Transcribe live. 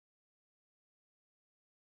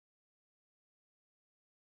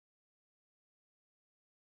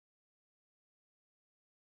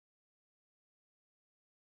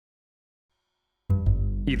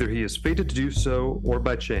Either he is fated to do so, or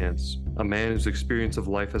by chance, a man whose experience of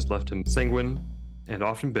life has left him sanguine and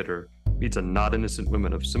often bitter meets a not innocent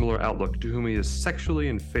woman of similar outlook to whom he is sexually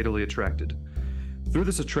and fatally attracted. Through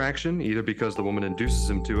this attraction, either because the woman induces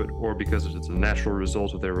him to it or because it is a natural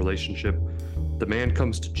result of their relationship, the man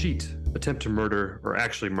comes to cheat, attempt to murder, or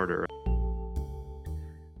actually murder.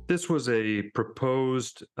 This was a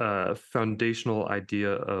proposed foundational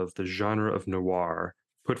idea of the genre of noir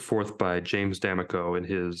put forth by James D'Amico in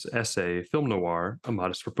his essay, Film Noir, A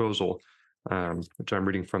Modest Proposal, which I'm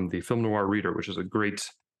reading from the Film Noir Reader, which is a great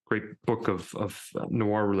book of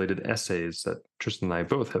noir-related essays that Tristan and I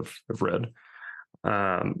both have read.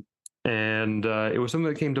 And it was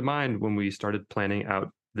something that came to mind when we started planning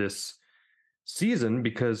out this season,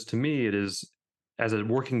 because to me it is, as a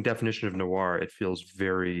working definition of noir, it feels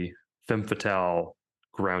very femme fatale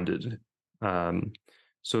grounded.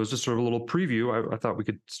 So it's just sort of a little preview. I thought we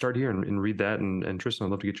could start here and read that. And Tristan,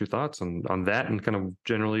 I'd love to get your thoughts on that and kind of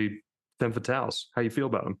generally femme fatales. How you feel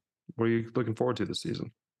about them? What are you looking forward to this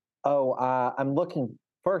season? Oh, I'm looking.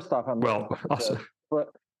 First off, I'm well, also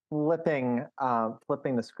flipping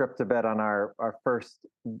the script a bit on our first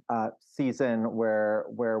season, where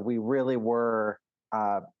we really were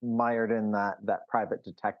mired in that private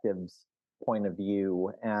detective's point of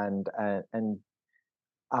view, and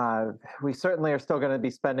we certainly are still going to be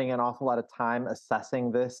spending an awful lot of time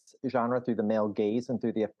assessing this genre through the male gaze and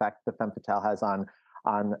through the effect the femme fatale has on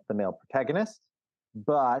the male protagonist.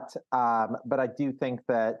 But I do think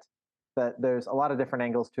that there's a lot of different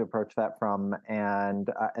angles to approach that from, and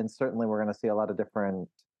certainly we're going to see a lot of different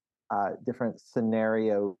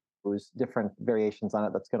scenarios, different variations on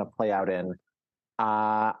it that's going to play out in.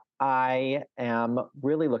 I am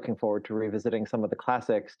really looking forward to revisiting some of the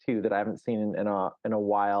classics too that I haven't seen in a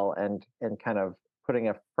while, and kind of putting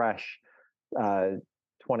a fresh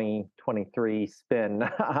 2023 spin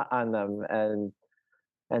on them,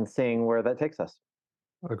 and seeing where that takes us.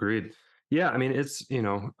 Agreed. Yeah, I mean, it's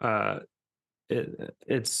it's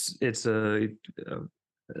a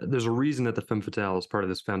there's a reason that the femme fatale is part of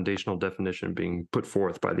this foundational definition being put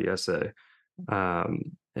forth by the essay,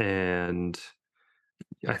 and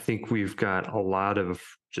I think we've got a lot of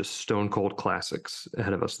just stone cold classics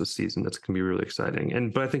ahead of us this season. That's going to be really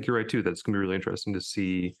exciting. But I think you're right too, that it's going to be really interesting to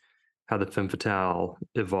see how the femme fatale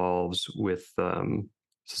evolves with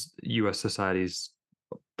U.S. society's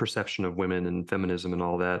perception of women and feminism and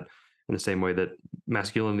all that, in the same way that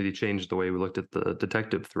masculinity changed the way we looked at the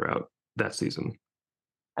detective throughout that season.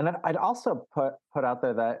 And I'd also put out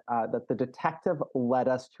there that that the detective led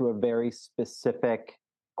us to a very specific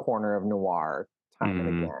corner of noir time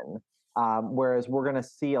and again. Whereas we're going to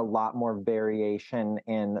see a lot more variation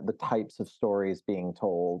in the types of stories being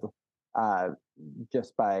told,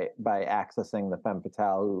 just by accessing the femme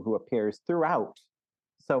fatale, who appears throughout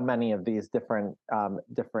so many of these different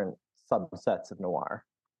subsets of noir.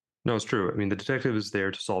 No, it's true. I mean, the detective is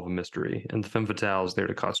there to solve a mystery, and the femme fatale is there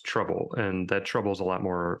to cause trouble, and that trouble is a lot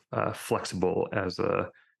more flexible as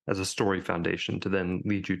a story foundation to then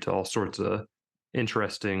lead you to all sorts of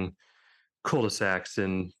interesting cul-de-sacs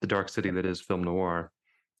in the dark city that is film noir.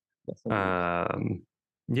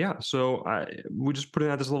 Yeah, so we're just putting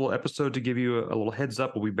out this little episode to give you a little heads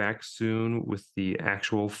up. We'll be back soon with the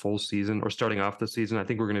actual full season, or starting off the season. I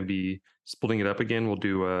think we're going to be splitting it up again. We'll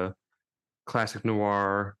do a classic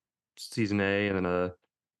noir season A, and then a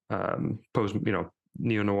post,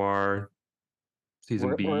 neo noir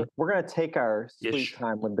season B. We're going to take our sweet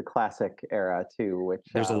time with the classic era too, which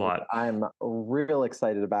there's a lot I'm real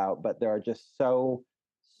excited about. But there are just so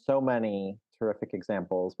many terrific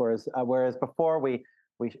examples. Whereas before we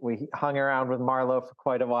hung around with Marlowe for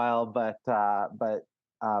quite a while, but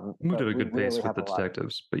moved at a good pace with the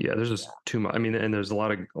detectives. But yeah, there's just too much. I mean, and there's a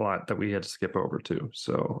lot that we had to skip over too.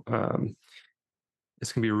 So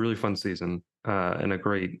it's gonna be a really fun season, and a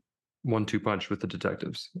great 1-2 punch with the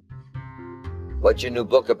detectives. What's your new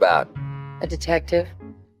book about? A detective.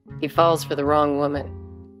 He falls for the wrong woman.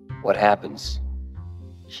 What happens?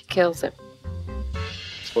 She kills him.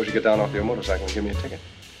 Suppose you get down off your motorcycle and give me a ticket.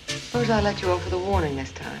 Suppose I let you off with a warning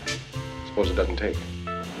this time. Suppose it doesn't take.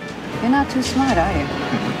 You're not too smart, are you?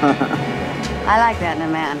 I like that in a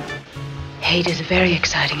man. Hate is a very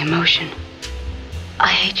exciting emotion. I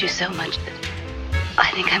hate you so much that I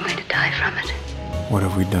think I'm going to die from it. What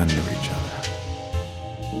have we done to each other?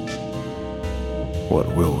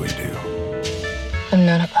 What will we do? I'm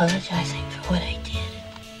not apologizing for what I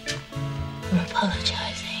did. I'm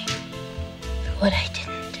apologizing for what I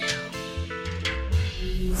didn't do.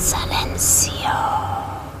 Silencio.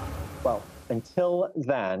 Well, until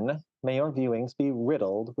then, may your viewings be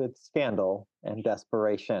riddled with scandal and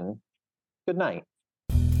desperation. Good night.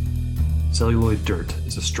 Celluloid Dirt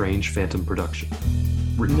is a Strange Phantom production.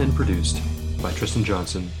 Written and produced by Tristan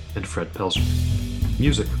Johnson and Fred Pelzer.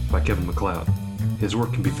 Music by Kevin MacLeod. His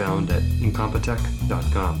work can be found at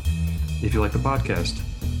incompetech.com. If you like the podcast,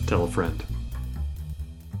 tell a friend.